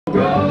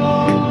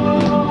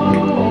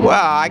Well,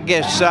 I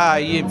guess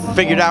you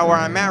figured out where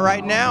I'm at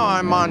right now.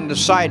 I'm on the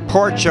side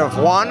porch of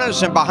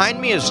Juana's, and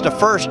behind me is the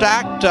first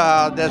act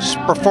that's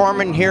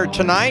performing here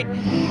tonight.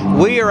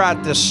 We are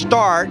at the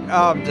start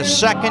of the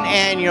second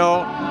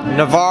annual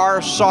Navarre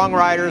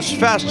Songwriters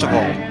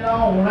Festival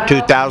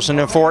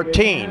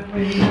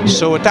 2014.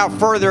 So without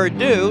further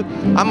ado,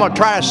 I'm going to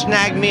try to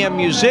snag me a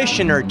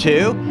musician or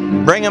two,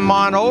 bring them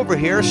on over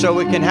here so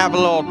we can have a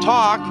little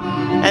talk,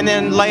 and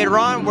then later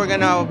on we're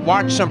going to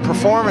watch some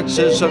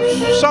performances of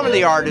some of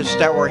the artists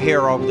that were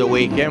here over the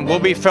weekend. We'll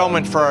be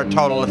filming for a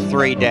total of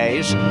 3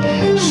 days.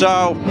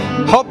 So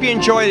hope you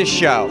enjoy the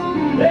show.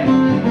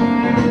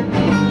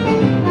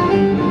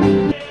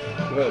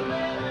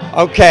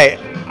 Okay,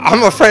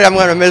 I'm afraid I'm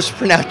going to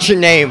mispronounce your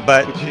name,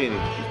 but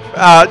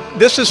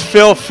this is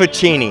Phil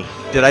Ficini.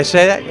 Did I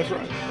say that? That's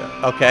right.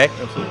 Yeah. Okay.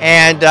 Absolutely.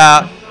 And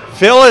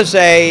Phil is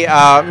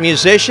a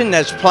musician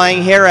that's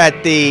playing here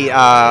at the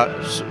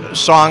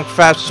Song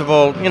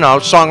Festival,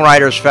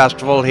 Songwriters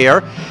Festival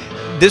here.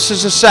 This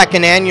is the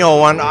second annual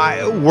one.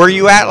 Were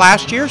you at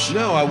last year's?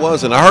 No, I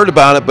wasn't. I heard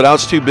about it, but I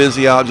was too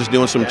busy out just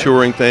doing some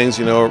touring things,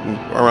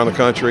 around the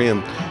country,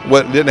 and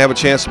didn't have a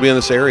chance to be in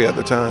this area at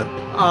the time.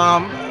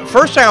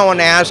 First thing I want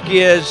to ask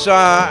you is,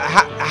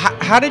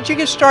 how did you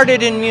get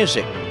started in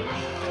music?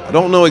 I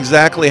don't know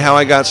exactly how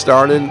I got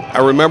started. I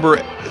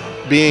remember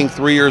being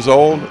 3 years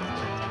old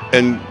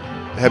and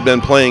had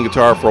been playing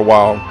guitar for a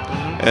while.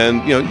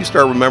 And, you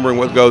start remembering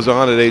what goes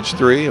on at age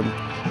 3 and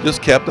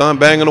just kept on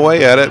banging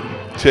away at it,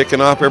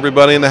 ticking off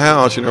everybody in the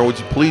house, would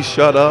you please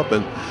shut up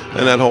and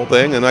that whole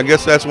thing. And I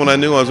guess that's when I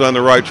knew I was on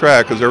the right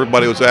track, because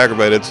everybody was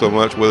aggravated so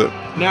much with it.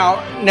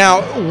 Now,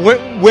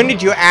 when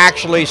did you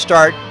actually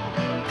start,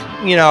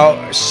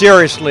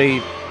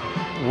 seriously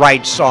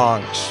write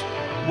songs?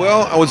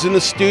 Well, I was in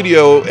the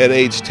studio at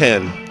age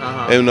 10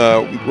 and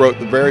wrote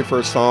the very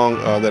first song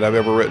that I've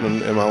ever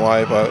written in my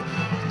life.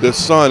 The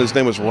son, his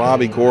name was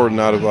Robbie Gordon,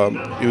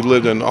 he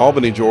lived in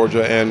Albany,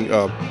 Georgia, and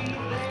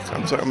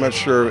I'm not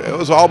sure, it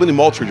was Albany,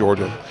 Moultrie,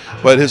 Georgia.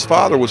 But his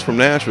father was from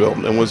Nashville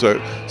and was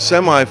a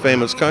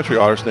semi-famous country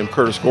artist named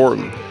Curtis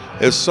Gordon.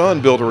 His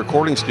son built a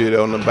recording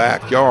studio in the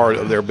backyard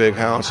of their big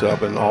house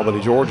up in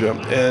Albany, Georgia.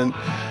 And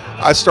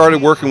I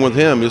started working with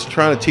him, just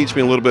trying to teach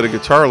me a little bit of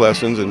guitar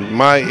lessons, and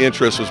my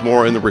interest was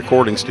more in the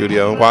recording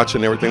studio,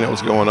 watching everything that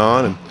was going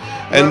on.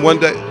 And one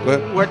day, what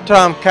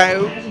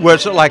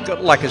was it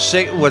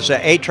was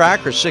it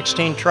 8-track or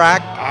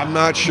 16-track? I'm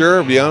not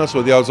sure, to be honest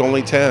with you. I was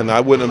only 10.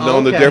 I wouldn't have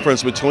known the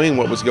difference between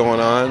what was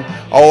going on.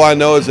 All I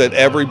know is that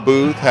every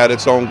booth had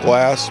its own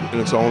glass in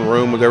its own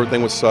room, with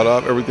everything was set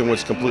up. Everything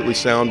was completely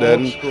sound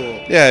deadened.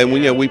 Yeah, and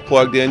we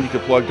plugged in. You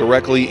could plug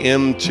directly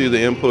into the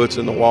inputs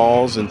in the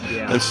walls and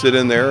sit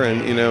in there,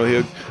 and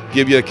he'd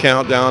give you a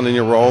countdown and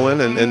you're rolling.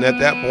 And at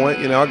that point,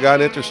 I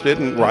got interested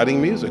in writing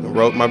music. I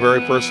wrote my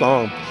very first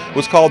song. It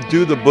was called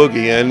 "Do the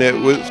Boogie," and it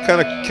was kind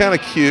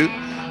of cute.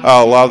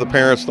 A lot of the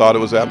parents thought it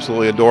was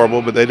absolutely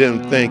adorable, but they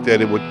didn't think that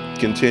it would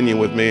continue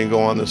with me and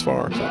go on this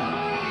far. So.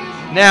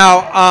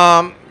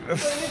 Now,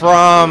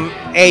 from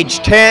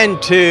age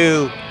 10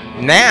 to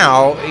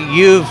now,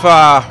 you've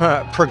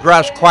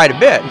progressed quite a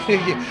bit.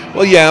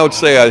 Well, yeah, I would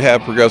say I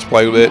have progressed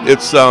quite a bit.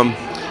 It's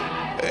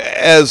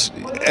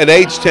at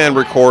age 10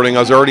 recording, I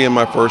was already in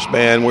my first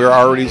band. We were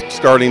already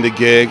starting to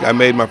gig. I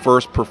made my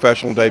first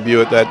professional debut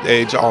at that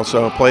age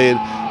also. I played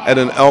at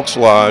an Elks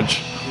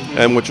Lodge,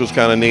 which was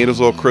kind of neat. It was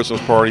a little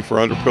Christmas party for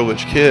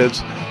underprivileged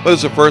kids. But it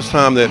was the first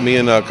time that me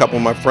and a couple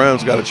of my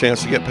friends got a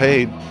chance to get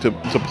paid to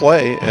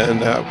play.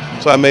 And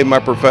so I made my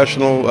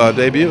professional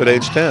debut at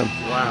age 10.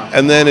 Wow.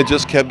 And then it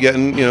just kept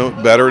getting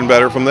better and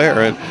better from there.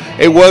 And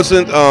it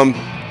wasn't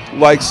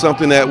like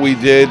something that we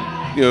did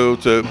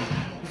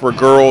for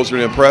girls or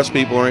to impress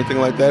people or anything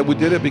like that. We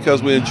did it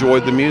because we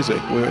enjoyed the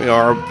music.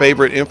 Our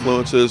favorite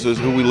influences is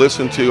who we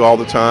listen to all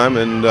the time,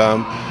 and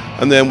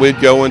then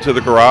we'd go into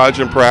the garage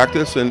and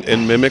practice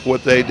and mimic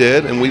what they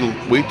did, and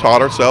we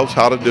taught ourselves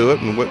how to do it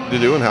and what to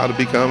do and how to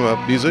become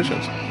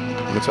musicians.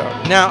 That's how.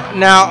 Now,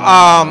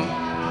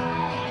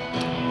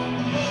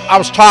 I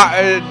was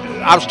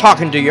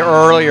talking to you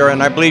earlier,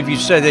 and I believe you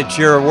said that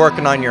you're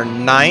working on your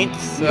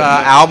 9th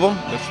album.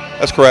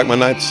 That's correct. My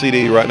 9th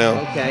CD right now.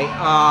 Okay.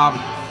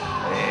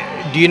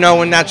 Do you know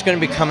when that's going to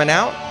be coming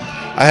out?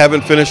 I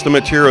haven't finished the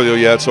material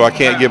yet, so I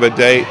can't give a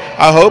date.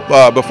 I hope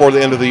before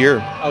the end of the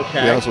year. Okay.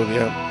 To be honest with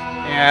you.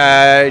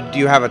 Do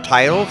you have a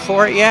title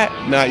for it yet?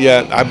 Not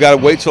yet. I've got to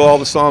wait till all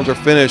the songs are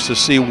finished to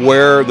see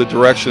where the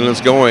direction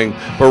is going.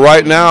 But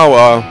right now,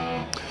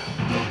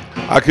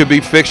 I could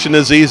be fiction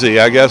is easy,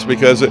 I guess,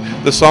 because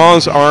the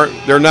songs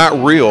they're not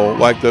real.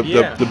 Like the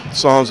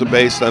songs are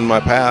based on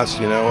my past,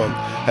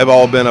 have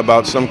all been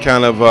about some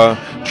kind of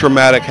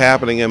traumatic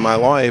happening in my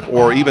life,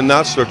 or even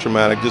not so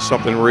traumatic, just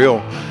something real.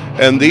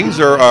 And these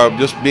are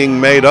just being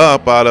made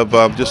up out of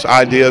just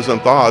ideas and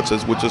thoughts,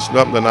 which is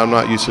something I'm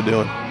not used to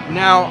doing.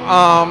 Now,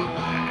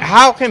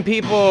 how can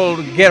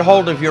people get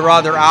hold of your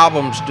other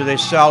albums? Do they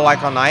sell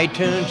like on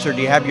iTunes, or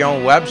do you have your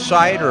own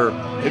website? Or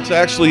it's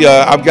actually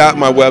I've got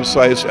my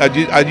websites.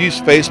 I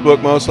use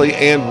Facebook mostly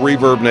and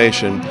Reverb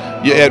Nation.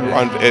 You add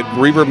at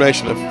Reverb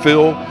Nation of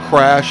Phil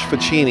Crash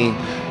Ficini.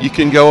 You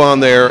can go on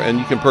there and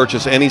you can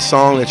purchase any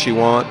song that you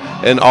want,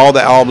 and all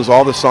the albums,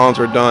 all the songs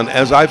are done.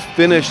 As I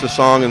finish the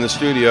song in the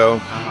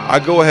studio, I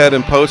go ahead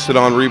and post it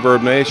on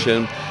Reverb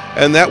Nation.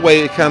 And that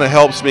way it kind of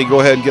helps me go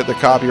ahead and get the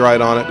copyright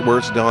on it where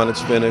it's done,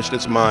 it's finished,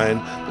 it's mine,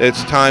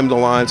 it's timed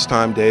aligned, it's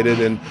time dated,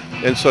 and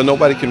so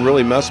nobody can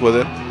really mess with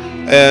it.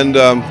 And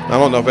I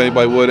don't know if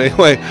anybody would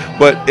anyway,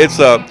 but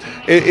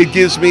it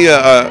gives me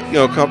a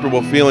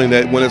comfortable feeling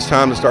that when it's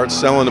time to start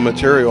selling the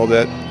material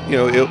that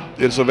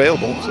it's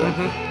available. So.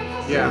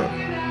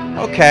 Yeah.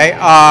 Okay.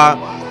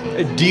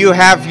 Do you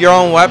have your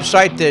own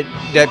website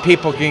that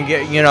people can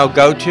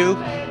go to?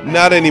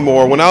 Not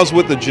anymore. When I was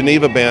with the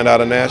Geneva band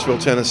out of Nashville,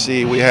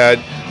 Tennessee, we had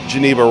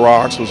Geneva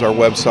Rocks was our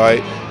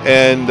website,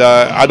 and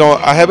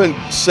I haven't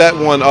set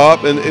one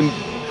up, and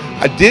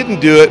I didn't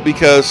do it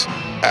because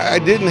I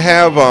didn't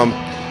have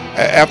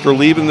after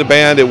leaving the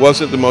band, it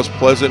wasn't the most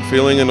pleasant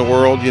feeling in the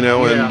world, and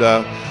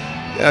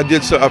I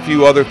did a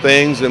few other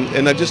things,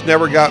 and I just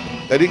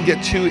I didn't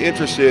get too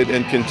interested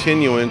in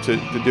continuing to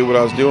do what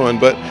I was doing,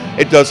 but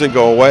it doesn't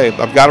go away.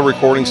 I've got a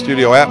recording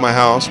studio at my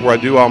house where I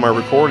do all my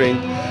recording.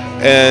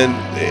 And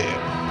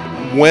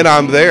when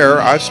I'm there,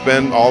 I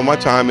spend all my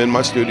time in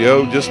my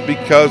studio just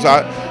because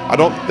I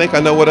don't think I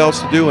know what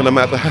else to do when I'm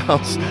at the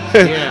house.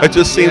 It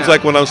just seems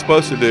like what I'm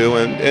supposed to do.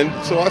 And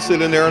so I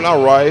sit in there and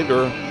I'll write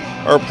or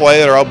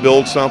play it, or I'll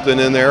build something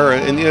in there.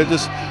 And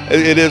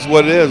it is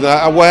what it is. And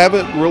I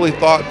haven't really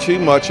thought too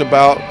much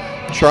about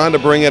trying to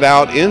bring it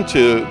out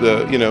into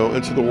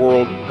the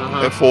world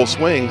at full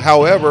swing.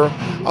 However,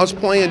 I was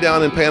playing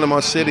down in Panama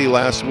City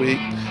last week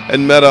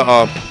and met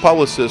a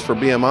publicist for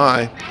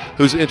BMI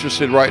who's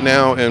interested right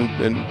now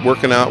in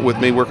working out with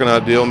me, working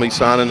out a deal, me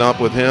signing up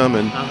with him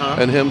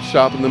and him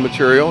shopping the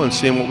material and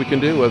seeing what we can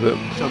do with it.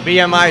 So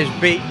BMI is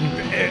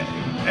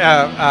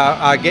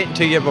getting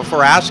to you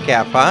before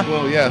ASCAP, huh?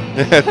 Well, yeah,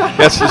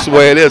 that's just the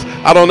way it is.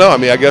 I don't know. I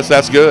mean, I guess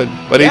that's good.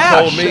 But he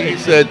told me, he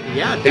said,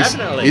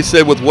 definitely. He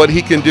said with what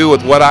he can do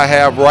with what I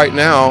have right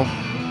now,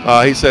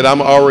 he said,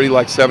 I'm already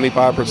like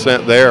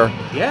 75% there.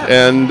 Yeah.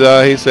 And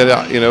he said,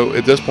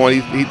 at this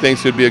point, he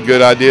thinks it'd be a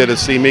good idea to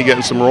see me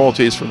getting some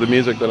royalties for the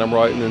music that I'm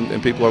writing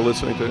and people are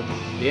listening to.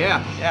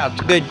 Yeah,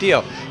 it's a good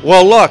deal.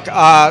 Well, look,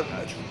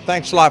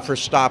 thanks a lot for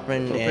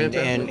stopping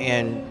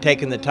and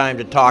taking the time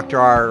to talk to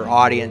our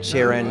audience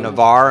here in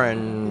Navarre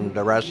and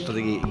the rest of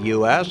the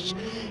U.S.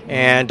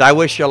 And I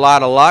wish you a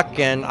lot of luck.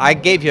 And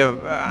I'm going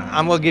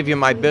to give you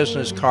my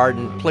business card,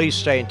 and please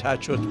stay in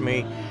touch with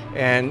me.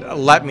 And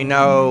let me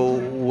know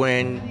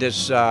when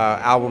this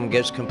album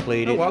gets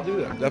completed. Oh, I'll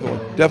do that.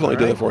 Definitely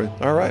do that for you.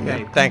 All right,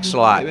 man. Thanks a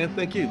lot. Hey, man,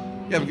 thank you.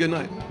 You have a good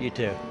night. You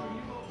too.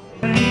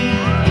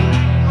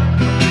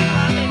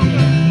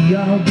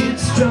 Y'all get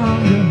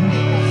stronger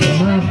from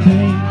my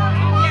pain.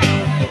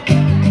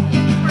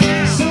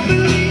 So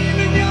believe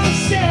in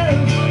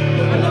yourself.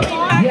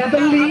 Yeah,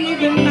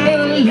 believe in the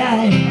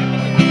light.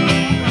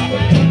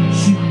 Don't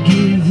you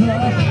give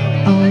up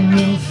on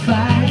your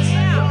fight.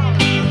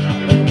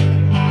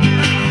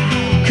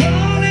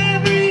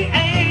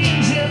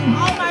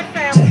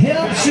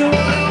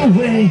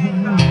 Away.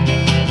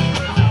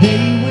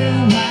 They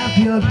will wipe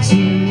your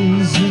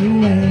tears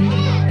away.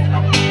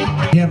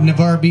 We have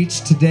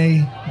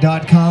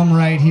NavarreBeachToday.com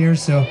right here,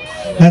 so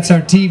that's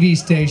our TV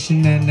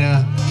station, and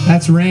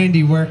that's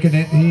Randy working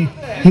it.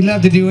 He'd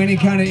love to do any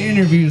kind of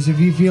interviews if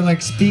you feel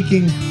like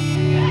speaking.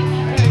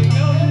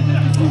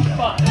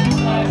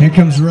 Here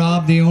comes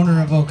Rob, the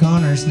owner of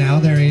O'Connor's now.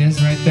 There he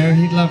is, right there.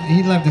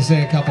 He'd love to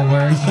say a couple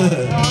words.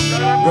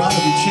 Rob,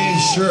 you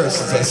changed shirts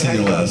since I seen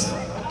you last.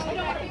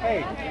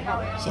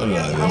 So did I,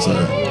 that's all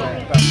right.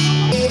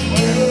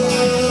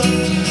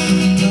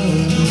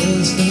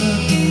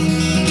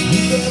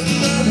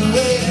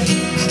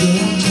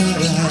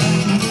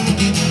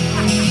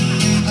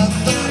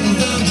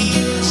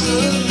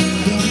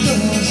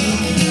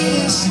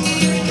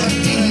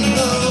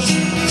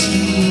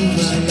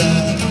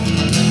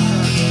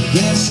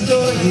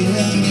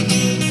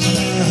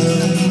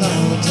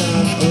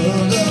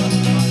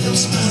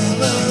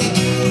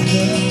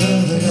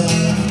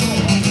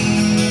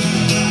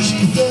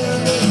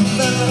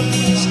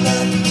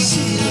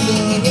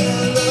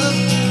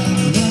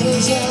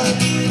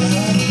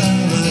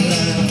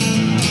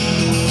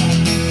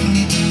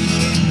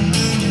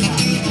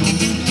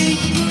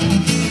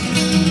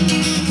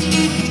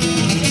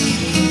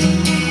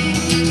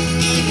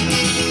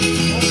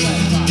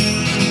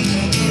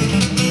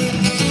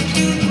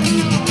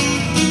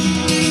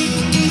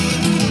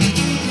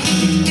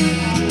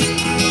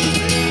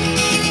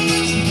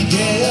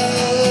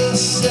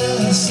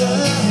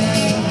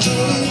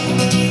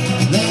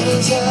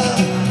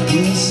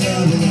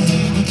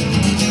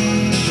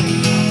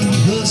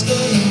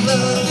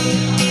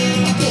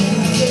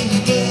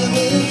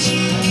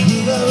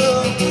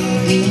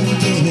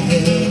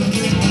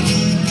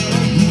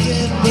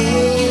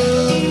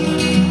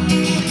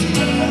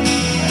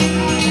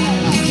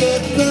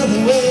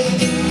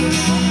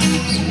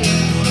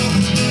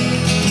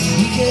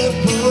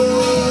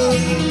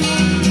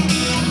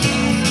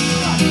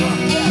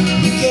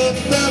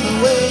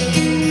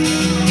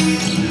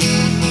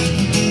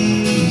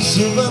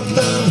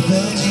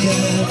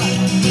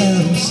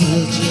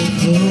 searching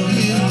for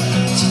you,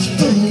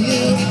 for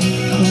you,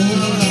 for a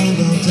long,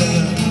 long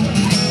time.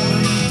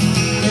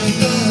 And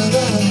now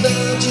that I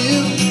found you,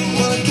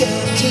 wanna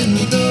get to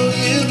know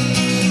you,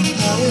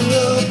 how you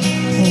know,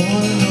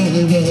 one and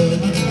only one.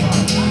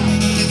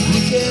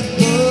 You can't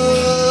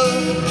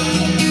run,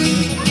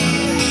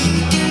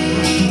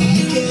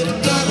 you can't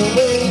run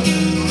away.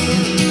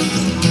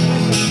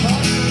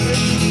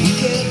 You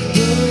can't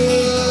run,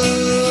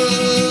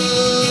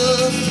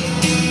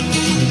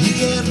 you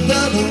can't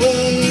run away.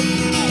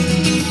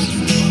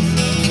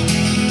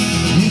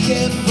 You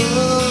can't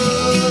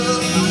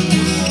run,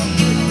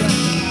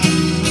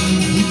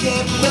 you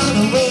can't run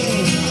away.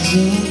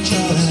 Don't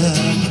try to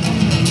hide.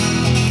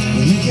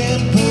 You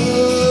can't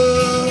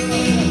run,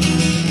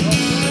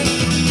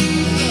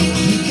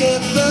 you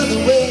can't run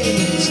away.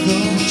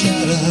 Don't try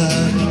to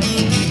hide.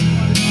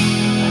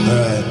 All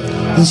right,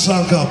 this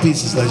song called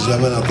Pieces, ladies and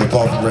gentlemen, off the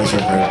Paul from Grace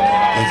record.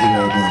 Thank you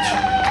very much.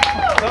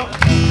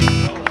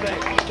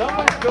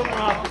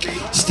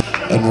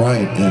 And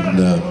right,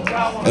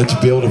 and to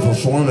be able to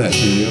perform that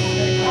to you,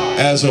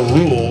 as a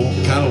rule,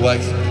 kind of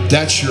like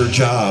that's your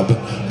job.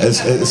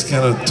 It's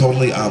kind of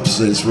totally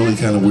opposite. It's really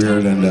kind of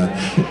weird, and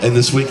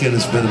this weekend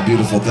has been a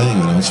beautiful thing.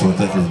 And I just want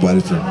to thank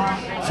everybody for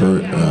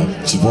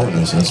supporting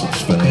us. That's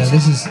what's been. Yeah,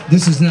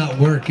 this is not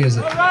work, is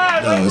it?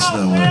 No, it's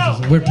not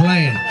work. We're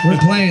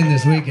playing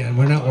this weekend.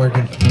 We're not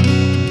working.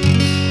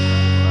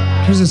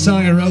 Here's a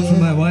song I wrote for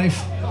my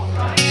wife.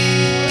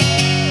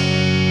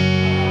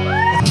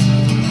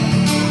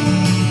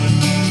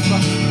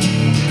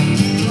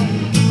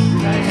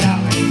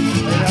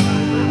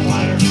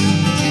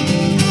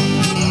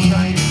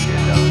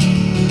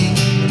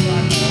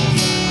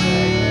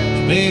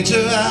 Made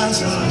your eyes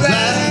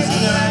bright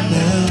right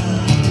now.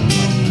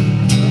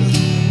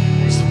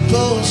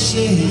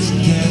 Bullshit's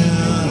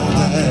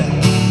down there.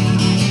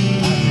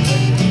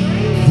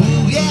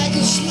 Ooh, yeah, I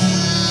can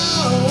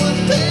smell one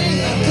thing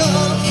I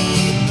call.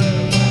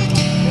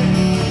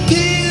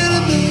 Feel to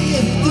make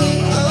everything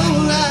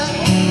alright,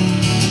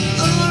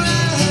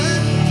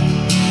 alright.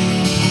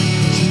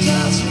 She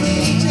talks me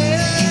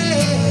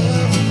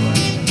down.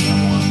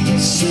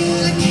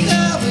 Silly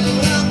coming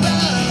up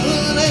out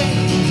of there.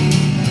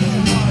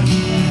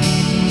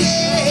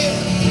 Yeah,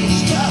 she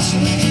talks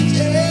me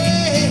down.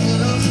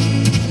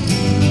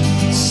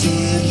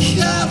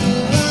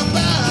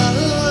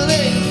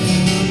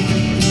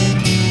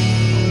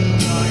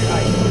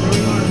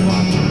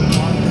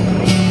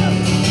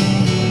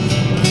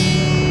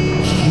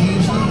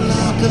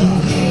 I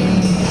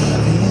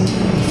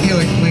feel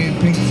like playing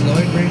Pink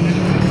Floyd right now.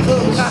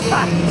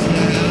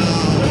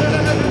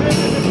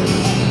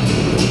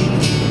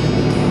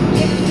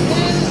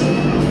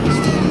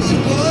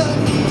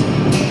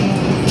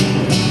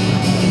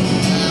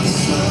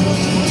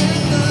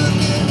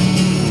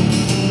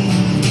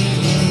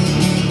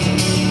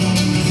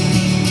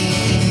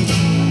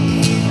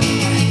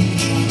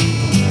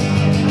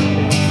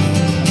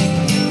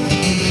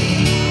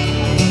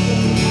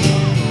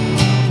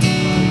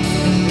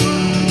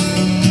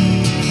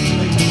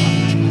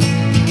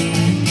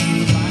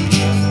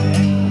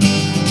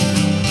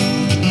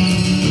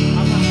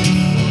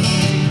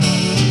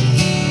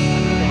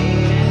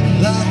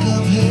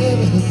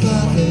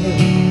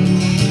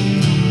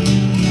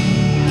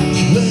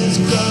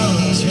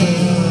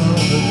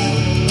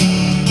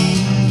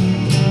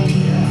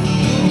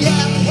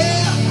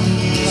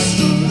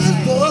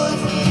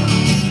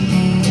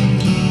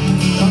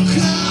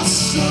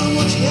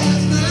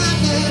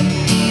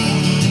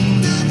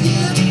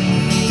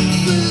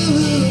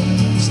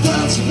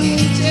 Starts with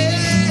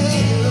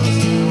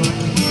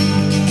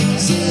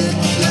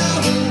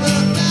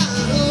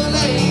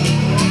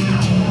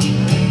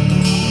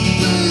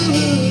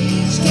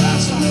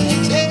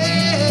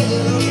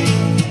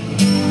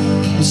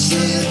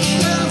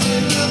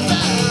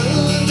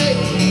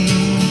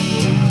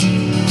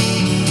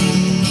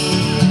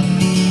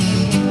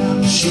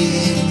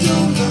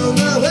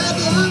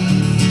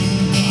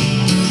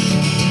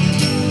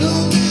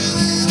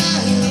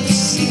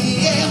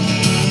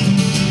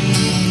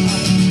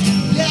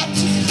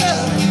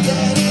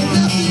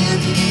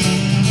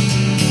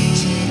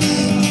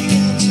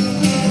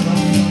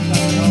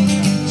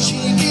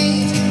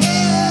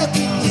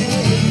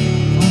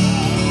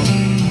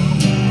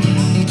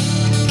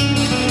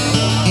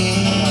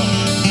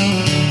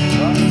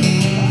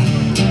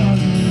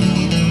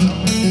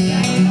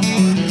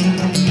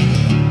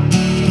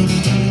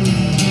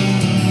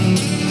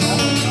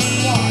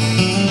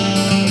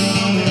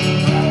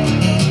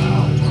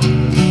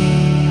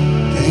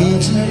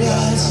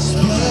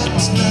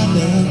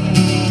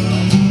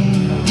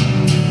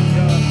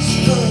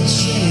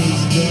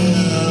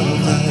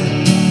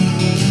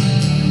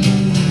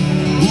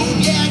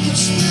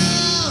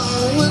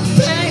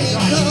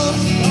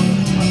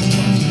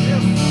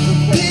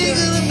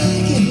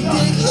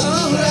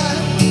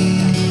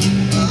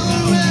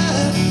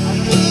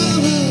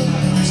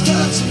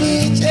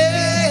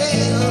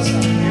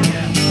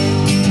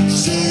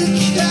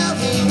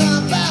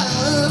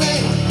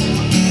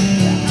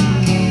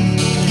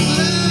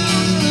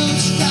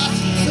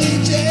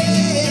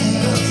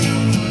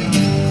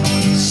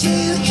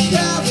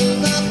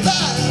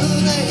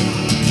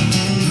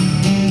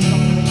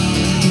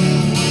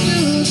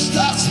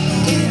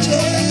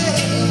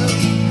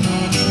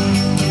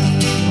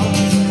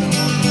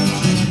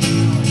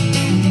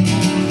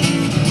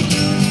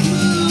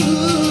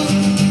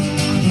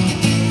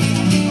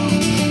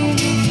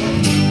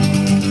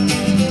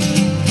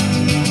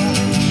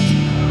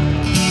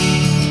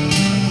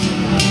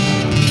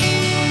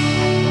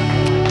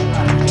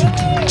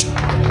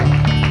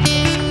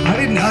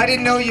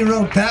didn't know you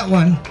wrote that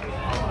one.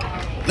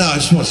 No, I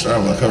just want to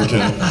start with a cover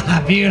tune.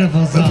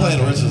 Beautiful Been song.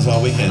 playing originals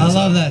all weekend. I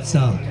love that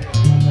song.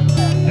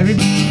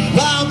 Everybody.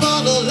 I'm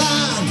on the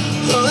line,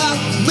 I'll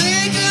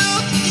make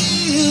up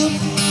you.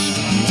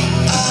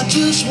 I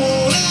just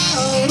want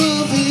out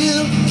of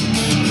here.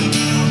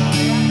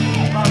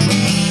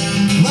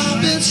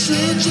 I've been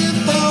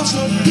searching for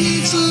some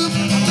peace of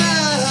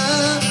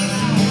mind.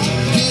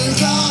 You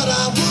thought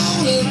I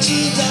wanted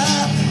to die.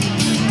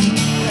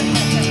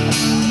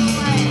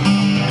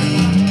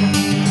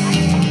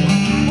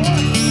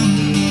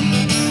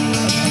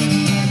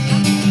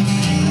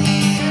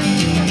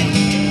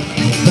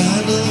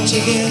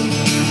 Ticket,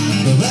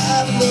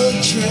 riding the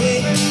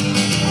train,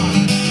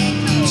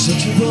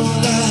 searching for a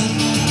light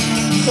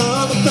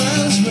on the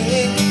finest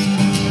rain.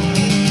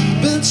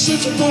 Been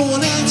searching for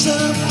an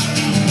answer.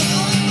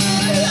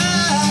 I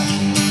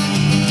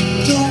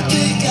don't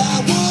think I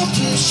want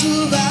to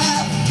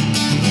survive.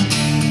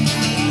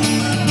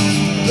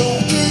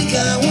 Don't think I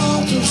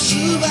want to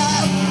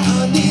survive.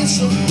 I need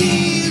some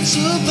peace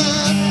of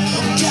mind.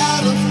 I'm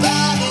tired of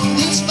fighting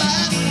this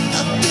fight.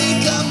 I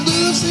think I'm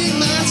losing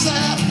my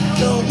sight.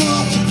 Don't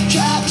want to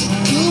try to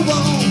go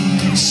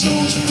on. So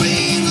much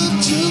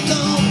freedom to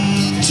go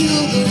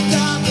till the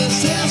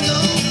darkness has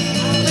gone.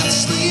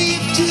 Let's sleep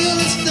till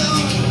it's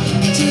dawn,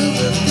 till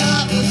the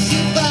darkness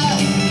is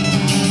by.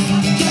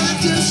 Got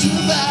to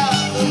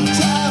survive. I'm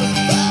tired of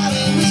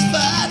fighting this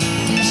fight.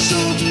 So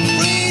much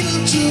freedom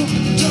to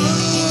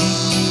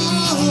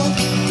dawn.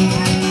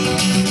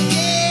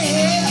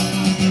 Yeah.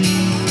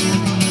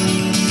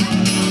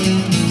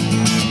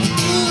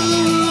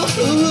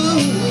 Ooh,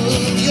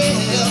 yeah.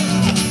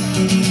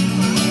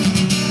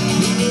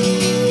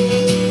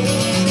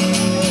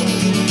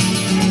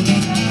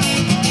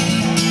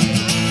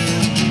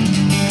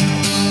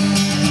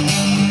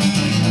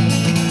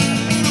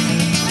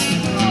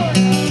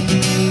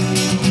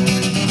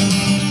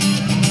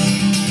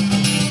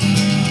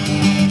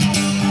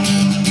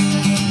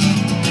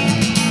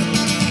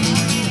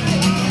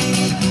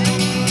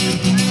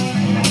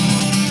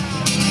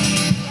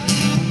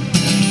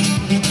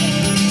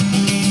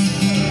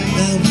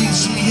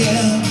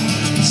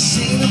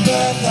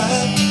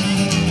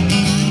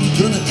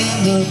 Gonna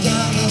end the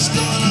darkness,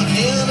 gonna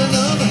end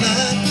another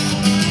night.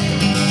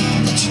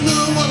 But you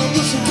know what I'm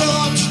looking for,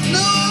 but you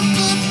know I'm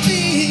gonna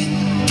be.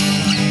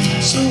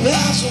 So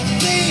have some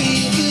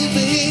faith in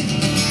me,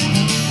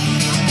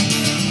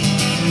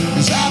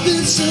 'cause I've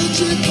been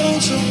searching for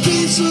some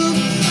peace of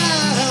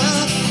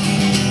mind.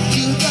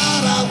 You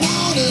thought I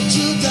wanted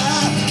to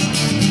die.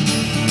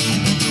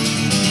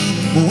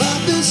 Well,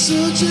 I've been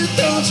searching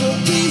for some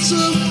peace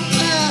of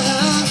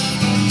mind.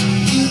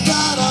 You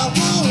thought I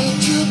wanted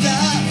to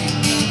die.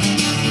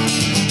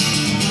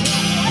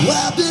 Well,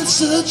 I've been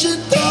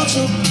searching for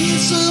some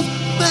peace of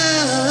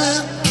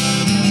mind.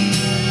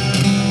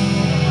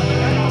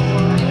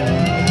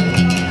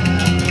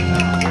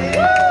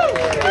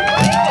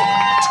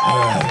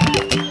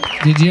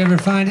 Did you ever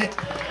find it?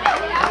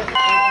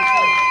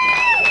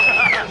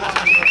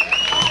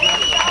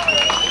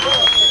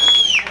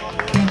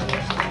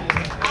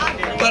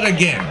 But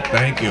again,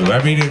 thank you.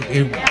 I mean,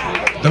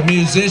 the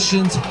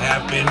musicians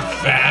have been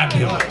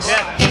fabulous.